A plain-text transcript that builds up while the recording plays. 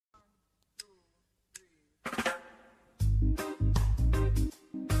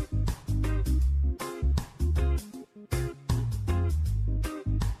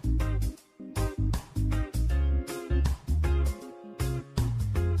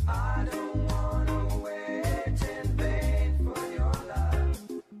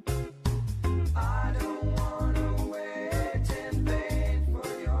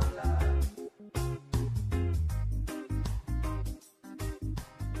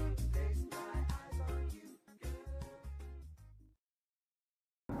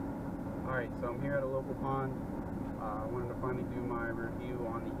Alright, so I'm here at a local pond. I wanted to finally do my review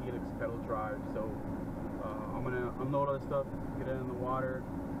on the Helix pedal drive. So I'm going to unload all this stuff, get it in the water,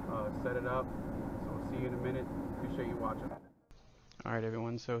 set it up. So we'll see you in a minute. Appreciate you watching. Alright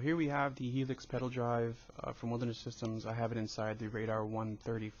everyone, so here we have the Helix pedal drive from Wilderness Systems. I have it inside the Radar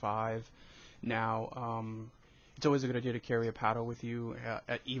 135. Now, it's always a good idea to carry a paddle with you,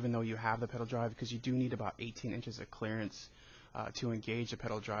 even though you have the pedal drive, because you do need about 18 inches of clearance to engage the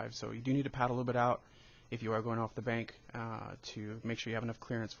pedal drive. So you do need to paddle a little bit out if you are going off the bank to make sure you have enough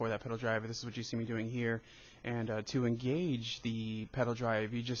clearance for that pedal drive. This is what you see me doing here. And to engage the pedal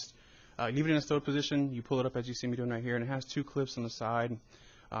drive, you just leave it in a stowed position. You pull it up as you see me doing right here, and it has two clips on the side.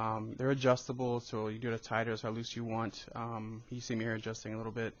 They're adjustable, so you do it as tight or as loose you want. You see me here adjusting a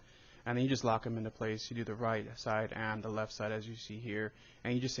little bit. And then you just lock them into place. You do the right side and the left side as you see here,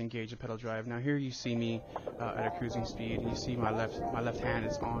 and you just engage the pedal drive. Now here you see me at a cruising speed, and you see my left hand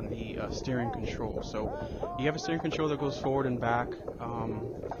is on the steering control. So you have a steering control that goes forward and back,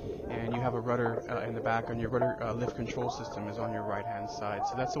 and you have a rudder in the back, and your rudder lift control system is on your right hand side.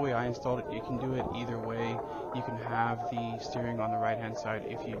 So that's the way I installed it. You can do it either way. You can have the steering on the right hand side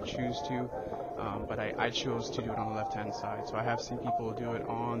if you choose to. But I chose to do it on the left hand side. So I have seen people do it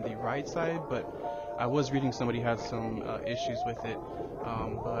on the right side, but I was reading somebody had some issues with it,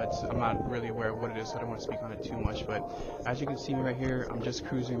 but I'm not really aware of what it is, so I don't want to speak on it too much. But as you can see me right here, I'm just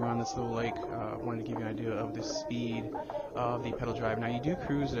cruising around this little lake. I wanted to give you an idea of the speed of the pedal drive. Now you do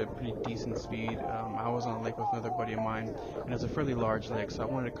cruise at a pretty decent speed. I was on a lake with another buddy of mine, and it's a fairly large lake, so I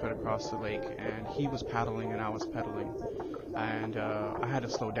wanted to cut across the lake, and he was paddling and I was pedaling. And I had to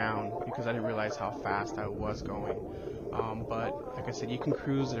slow down because I didn't realize how fast I was going. But like I said, you can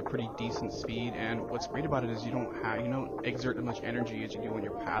cruise at a pretty decent speed, and what's great about it is you don't exert as much energy as you do when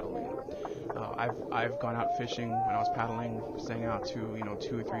you're paddling. I've gone out fishing when I was paddling, staying out to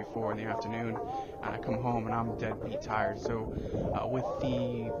 2, 3, 4 in the afternoon, and I come home and I'm dead beat tired. So with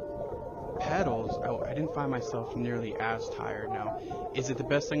the pedals, I didn't find myself nearly as tired. Now, is it the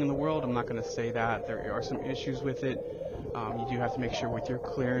best thing in the world? I'm not going to say that. There are some issues with it. You do have to make sure with your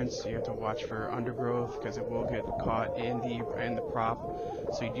clearance, you have to watch for undergrowth because it will get caught in the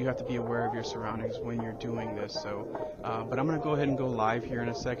prop. So you do have to be aware of your surroundings when you're doing this. So, but I'm going to go ahead and go live here in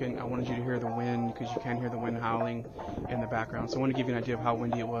a second. I wanted you to hear the wind because you can hear the wind howling in the background. So I want to give you an idea of how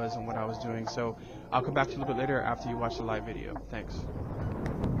windy it was and what I was doing. So I'll come back to you a little bit later after you watch the live video. Thanks.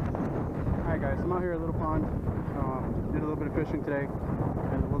 Alright guys, I'm out here at Little Pond. Did a little bit of fishing today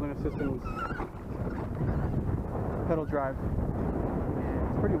in the Wilderness Systems pedal drive.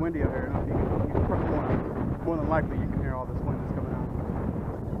 It's pretty windy out here. You can probably more than likely you can hear all this wind that's coming out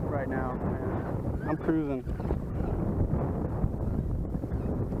right now. And I'm cruising.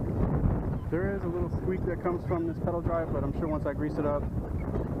 There is a little squeak that comes from this pedal drive, but I'm sure once I grease it up,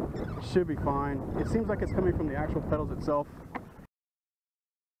 it should be fine. It seems like it's coming from the actual pedals itself.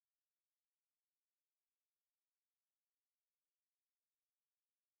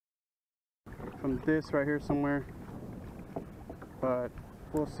 From this right here somewhere, but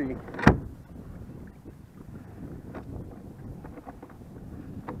we'll see.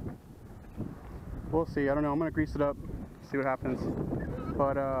 We'll see. I don't know. I'm gonna grease it up, see what happens.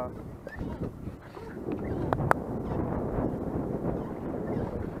 But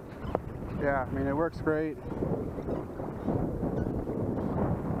yeah, I mean it works great.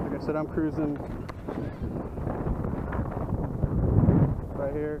 Like I said, I'm cruising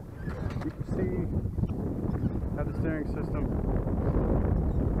right here. You can see at the steering system.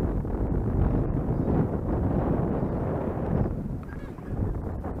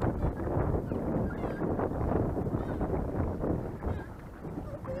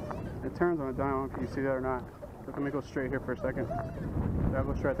 It turns on a dime. I don't know if you can see that or not. Let me go straight here for a second. I'll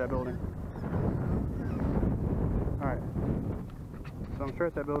go straight at that building. Alright. So I'm straight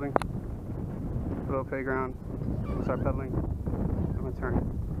at that building. Little playground. Start pedaling. I'm gonna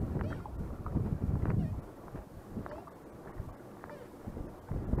turn.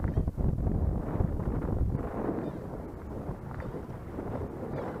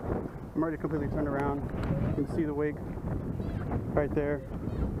 I'm already completely turned around. You can see the wake right there,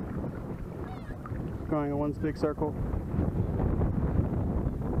 going in one big circle.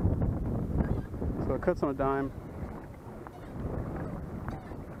 So it cuts on a dime.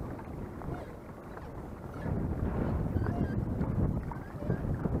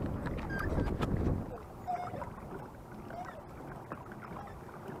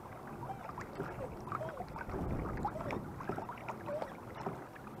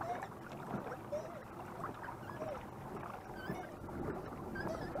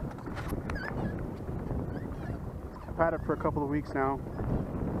 I've had it for a couple of weeks now.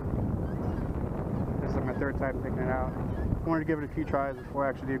 third time taking it out. I wanted to give it a few tries before I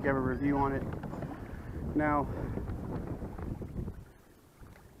actually give a review on it. Now,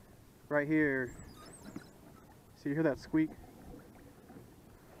 right here, so you hear that squeak?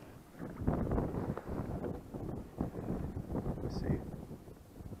 Let's see.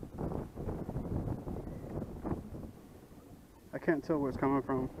 I can't tell where it's coming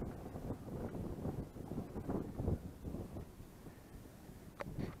from.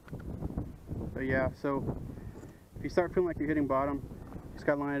 But yeah, so if you start feeling like you're hitting bottom, you just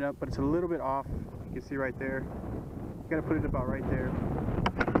gotta line it up, but it's a little bit off. You can see right there. You gotta put it about right there.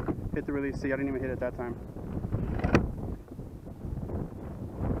 Hit the release. See, I didn't even hit it that time.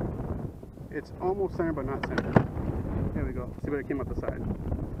 It's almost center, but not center. There we go. See what it came up the side.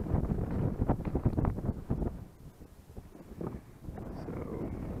 So,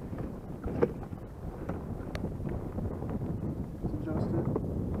 let's adjust it.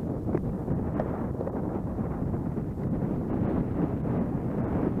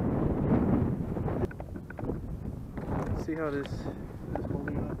 Let's see how this is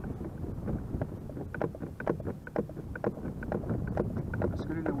holding up. I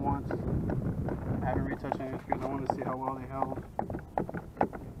screwed it once. I haven't retouched any because I want to see how well they held.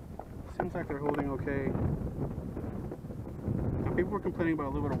 Seems like they're holding okay. Now, people were complaining about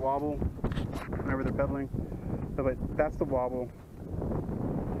a little bit of wobble whenever they're pedaling, but that's the wobble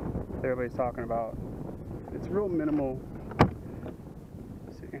that everybody's talking about. It's real minimal.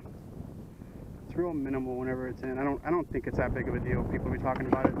 Let's see, it's real minimal whenever it's in. I don't think it's that big of a deal. People be talking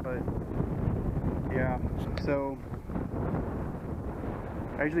about it, but yeah. So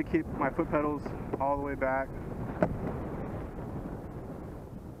I usually keep my foot pedals all the way back.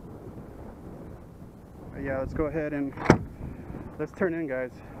 But yeah, let's go ahead and let's turn in,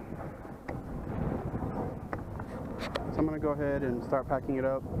 guys. So I'm gonna go ahead and start packing it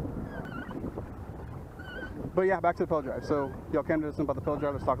up. But yeah, back to the pedal drive. So y'all came to listen about the pedal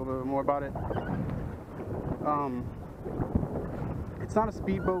drive. Let's talk a little bit more about it. It's not a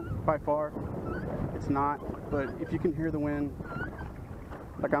speedboat by far. It's not. But if you can hear the wind,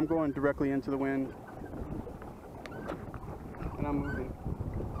 like I'm going directly into the wind, and I'm moving.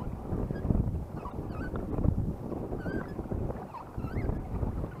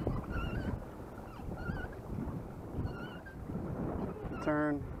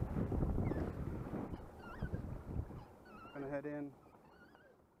 Turn. Gonna head in.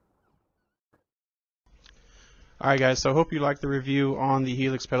 Alright guys, so I hope you liked the review on the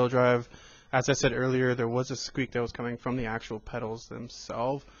Helix pedal drive. As I said earlier, there was a squeak that was coming from the actual pedals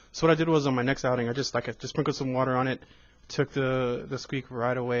themselves. So what I did was on my next outing, I just sprinkled some water on it, took the squeak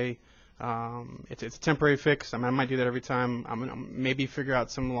right away. It's a temporary fix. I mean, I might do that every time. I'm gonna maybe figure out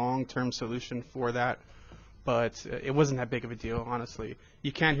some long-term solution for that, but it wasn't that big of a deal, honestly.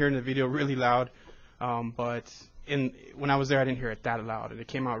 You can hear in the video really loud, but when I was there, I didn't hear it that loud, and it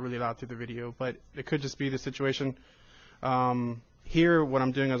came out really loud through the video. But it could just be the situation. Here, what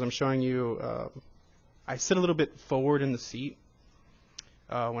I'm doing is I'm showing you, I sit a little bit forward in the seat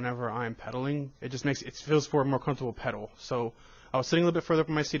whenever I'm pedaling. It feels for a more comfortable pedal. So I was sitting a little bit further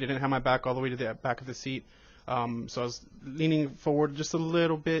from my seat. I didn't have my back all the way to the back of the seat. So I was leaning forward just a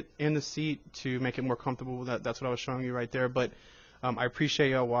little bit in the seat to make it more comfortable. That's what I was showing you right there. But I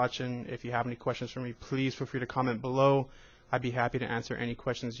appreciate y'all watching. If you have any questions for me, please feel free to comment below. I'd be happy to answer any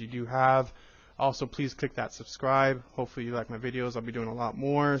questions you do have. Also, please click that subscribe. Hopefully you like my videos. I'll be doing a lot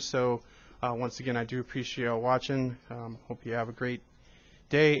more. So once again, I do appreciate y'all watching. Hope you have a great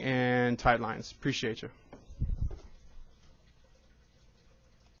day and tight lines. Appreciate you.